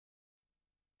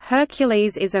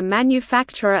Hercules is a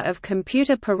manufacturer of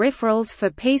computer peripherals for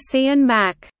PC and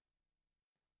Mac.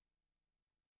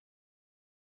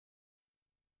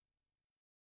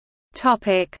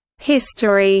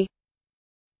 History.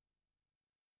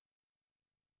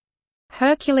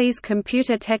 Hercules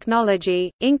Computer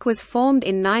Technology, Inc. was formed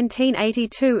in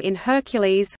 1982 in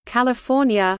Hercules,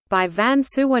 California, by Van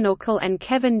Suwanukul and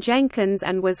Kevin Jenkins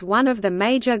and was one of the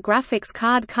major graphics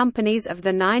card companies of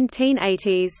the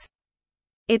 1980s.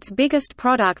 Its biggest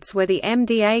products were the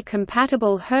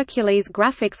MDA-compatible Hercules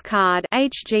Graphics Card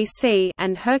 (HGC)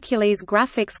 and Hercules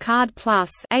Graphics Card Plus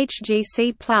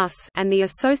 (HGC Plus) and the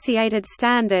associated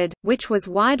standard, which was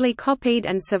widely copied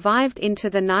and survived into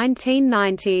the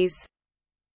 1990s.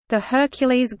 The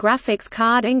Hercules graphics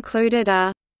card included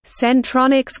a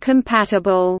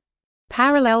Centronics-compatible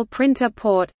parallel printer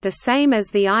port, the same as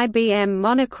the IBM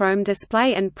monochrome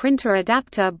display and printer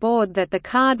adapter board that the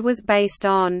card was based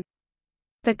on.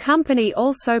 The company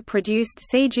also produced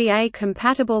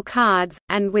CGA-compatible cards,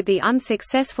 and with the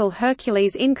unsuccessful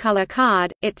Hercules InColor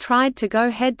card, it tried to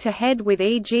go head-to-head with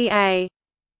EGA.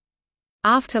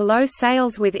 After low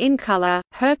sales with InColor,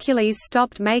 Hercules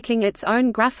stopped making its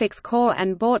own graphics core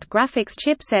and bought graphics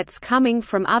chipsets coming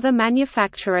from other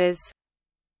manufacturers.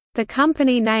 The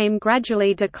company name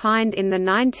gradually declined in the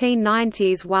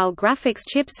 1990s while graphics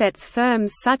chipsets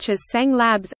firms such as Seng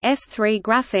Labs, S3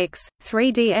 Graphics,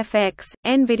 3DFX,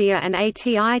 NVIDIA and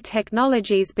ATI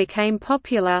Technologies became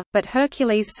popular, but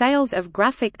Hercules sales of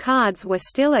graphic cards were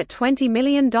still at $20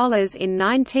 million in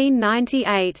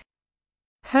 1998.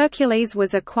 Hercules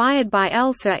was acquired by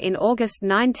Elsa in August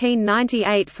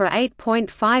 1998 for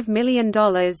 $8.5 million.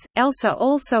 Elsa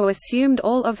also assumed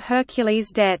all of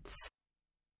Hercules' debts.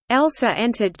 Elsa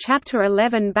entered Chapter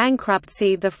 11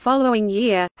 bankruptcy the following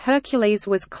year. Hercules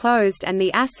was closed and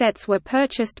the assets were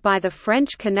purchased by the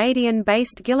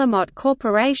French-Canadian-based Guillemot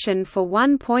Corporation for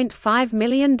 $1.5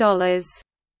 million.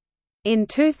 In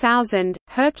 2000,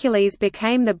 Hercules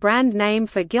became the brand name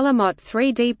for Guillemot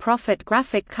 3D Profit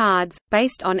graphic cards,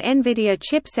 based on NVIDIA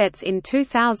chipsets in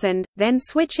 2000, then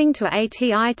switching to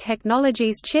ATI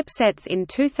Technologies chipsets in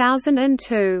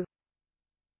 2002.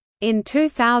 In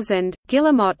 2000,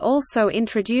 Guillemot also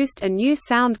introduced a new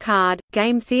sound card,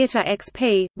 Game Theater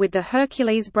XP, with the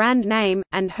Hercules brand name,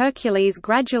 and Hercules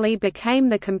gradually became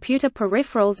the computer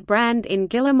peripherals brand in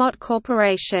Guillemot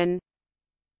Corporation.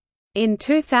 In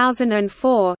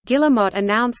 2004, Guillemot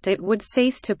announced it would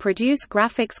cease to produce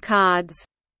graphics cards.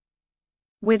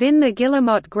 Within the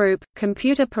Guillemot Group,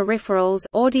 computer peripherals,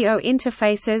 audio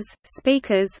interfaces,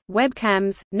 speakers,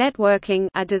 webcams, networking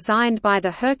are designed by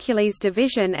the Hercules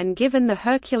division and given the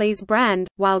Hercules brand,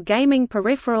 while gaming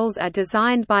peripherals are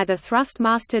designed by the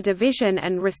Thrustmaster division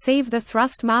and receive the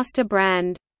Thrustmaster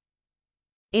brand.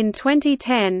 In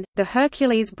 2010, the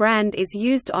Hercules brand is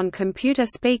used on computer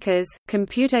speakers,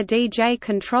 computer DJ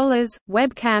controllers,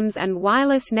 webcams and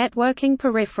wireless networking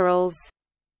peripherals.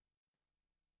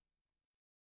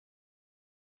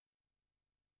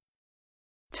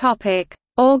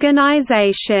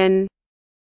 Organization.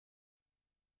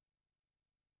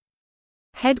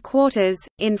 Headquarters,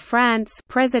 in France,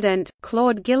 President,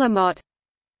 Claude Guillemot.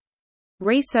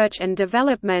 Research and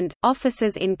development,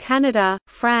 offices in Canada,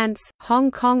 France,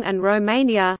 Hong Kong and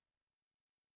Romania.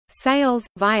 Sales,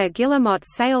 via Guillemot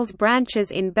sales branches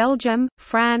in Belgium,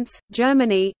 France,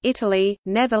 Germany, Italy,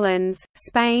 Netherlands,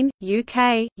 Spain,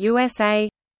 UK, USA.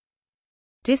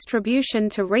 Distribution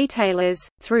to retailers,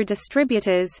 through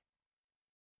distributors.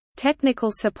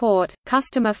 Technical support,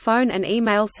 customer phone and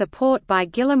email support by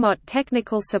Guillemot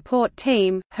Technical Support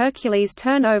Team. Hercules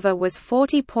turnover was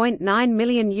 €40.9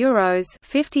 million,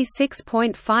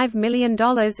 $56.5 million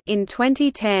in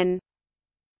 2010.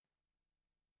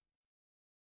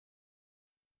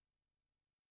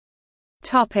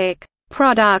 Topic: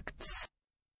 Products.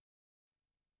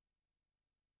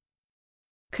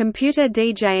 Computer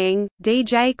DJing,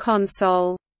 DJ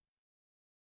console.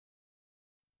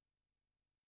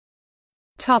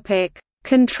 Topic: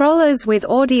 Controllers with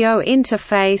audio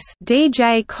interface,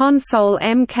 DJ console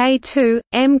MK2,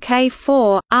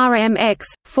 MK4, RMX,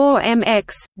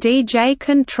 4MX, DJ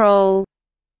control.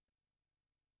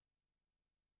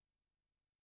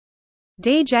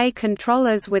 DJ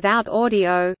controllers without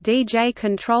audio, DJ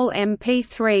control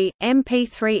MP3,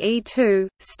 MP3E2,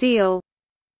 steel.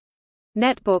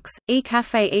 Netbooks,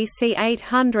 eCafe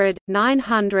EC800,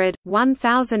 900,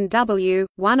 1000W,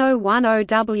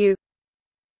 1010W.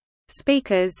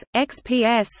 Speakers,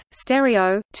 XPS,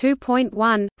 stereo,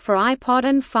 2.1, for iPod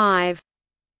and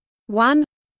 5.1.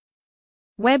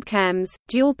 Webcams,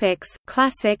 DualPix,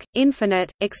 Classic,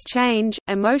 Infinite, Exchange,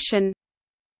 Emotion.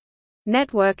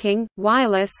 networking,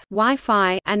 wireless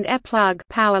Wi-Fi, and ePlug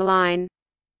power line.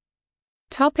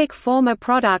 Former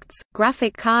products: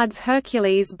 graphic cards,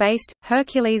 Hercules-based,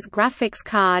 Hercules Graphics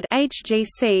Card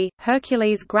 (HGC),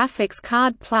 Hercules Graphics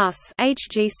Card Plus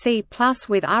 (HGC Plus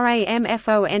with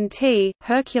RAM-FONT),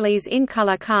 Hercules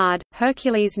InColor Card,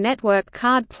 Hercules Network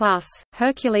Card Plus,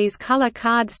 Hercules Color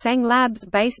Card, Sang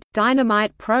Labs-based,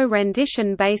 Dynamite Pro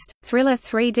Rendition-based, Thriller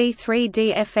 3D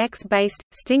 3DFX-based,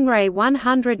 Stingray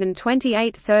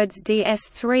 128/3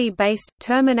 DS3-based,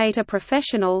 Terminator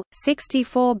Professional,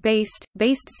 64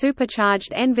 Beast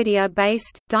Supercharged,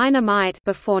 NVIDIA-based, Dynamite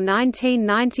before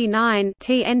 1999,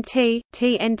 TNT,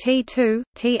 TNT2,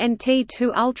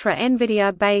 TNT2 Ultra,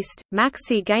 NVIDIA-based,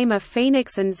 Maxi Gamer,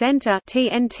 Phoenix and Zenta,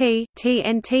 TNT,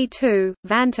 TNT2,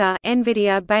 Vanta,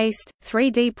 NVIDIA-based,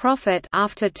 3D Prophet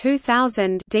after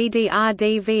 2000,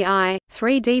 DDR-DVI,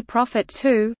 3D Prophet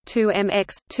 2,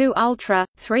 2MX, 2 Ultra,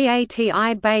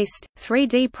 3ATI-based,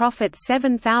 3D Prophet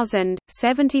 7000,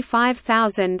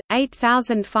 75000,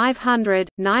 8500,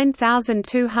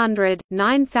 9200,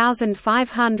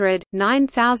 9500,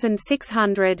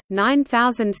 9600,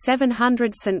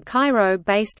 9700. St.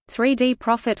 Cairo-based, 3D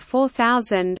Prophet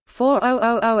 4000,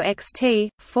 4000 XT,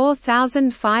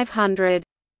 4500.